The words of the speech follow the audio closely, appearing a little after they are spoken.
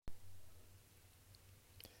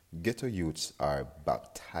Ghetto youths are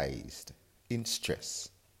baptized in stress.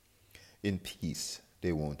 In peace,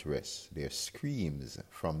 they won't rest. Their screams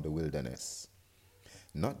from the wilderness.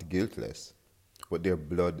 Not guiltless, but their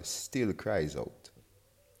blood still cries out.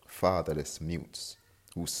 Fatherless mutes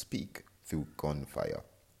who speak through gunfire.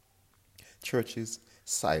 Churches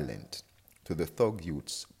silent to the thug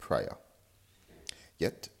youth's prayer.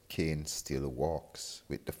 Yet Cain still walks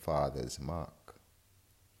with the Father's mark.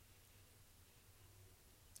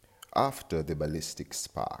 After the ballistic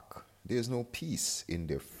spark, there's no peace in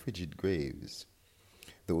their frigid graves.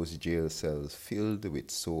 Those jail cells filled with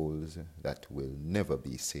souls that will never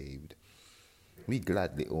be saved. We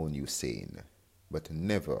gladly own you sane, but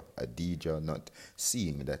never a Adija not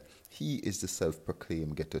seeing that he is the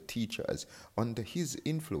self-proclaimed ghetto teacher as under his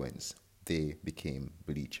influence they became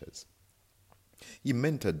bleachers. He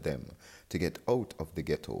mentored them to get out of the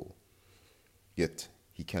ghetto, yet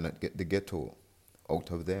he cannot get the ghetto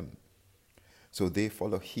out of them. So they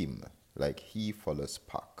follow him like he follows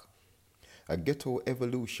Pac. A ghetto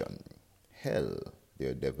evolution, hell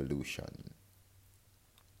their devolution.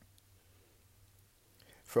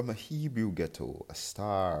 From a Hebrew ghetto a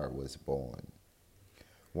star was born,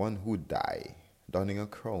 one who died, donning a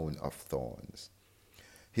crown of thorns.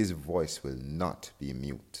 His voice will not be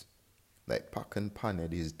mute. Like Pac and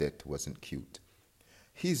Paned, his death wasn't cute.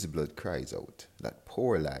 His blood cries out that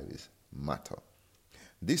poor lives matter.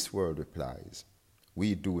 This world replies,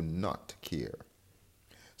 we do not care.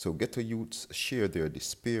 So ghetto youths share their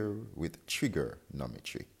despair with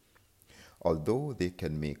trigonometry. Although they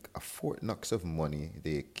can make a Fort Knox of money,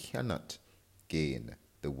 they cannot gain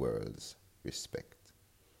the world's respect.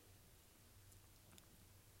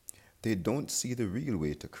 They don't see the real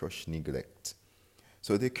way to crush neglect,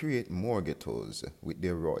 so they create more ghettos with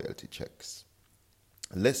their royalty checks.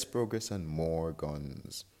 Less progress and more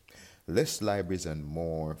guns, less libraries and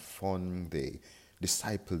more fun. They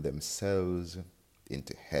disciple themselves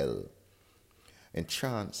into hell,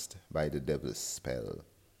 entranced by the devil's spell.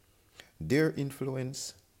 Their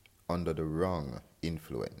influence under the wrong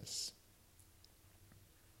influence.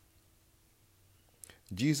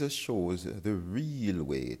 Jesus shows the real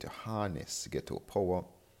way to harness ghetto power,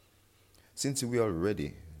 since we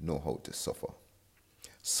already know how to suffer.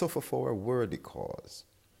 Suffer for a worthy cause.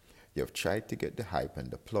 You have tried to get the hype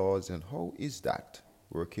and applause, and how is that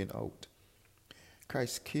working out?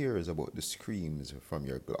 Christ cares about the screams from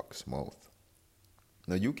your Glock's mouth.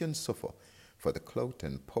 Now you can suffer for the clout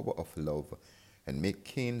and power of love and make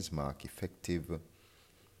Cain's mark effective,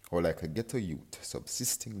 or like a ghetto youth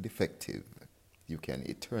subsisting defective, you can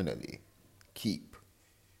eternally keep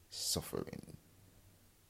suffering.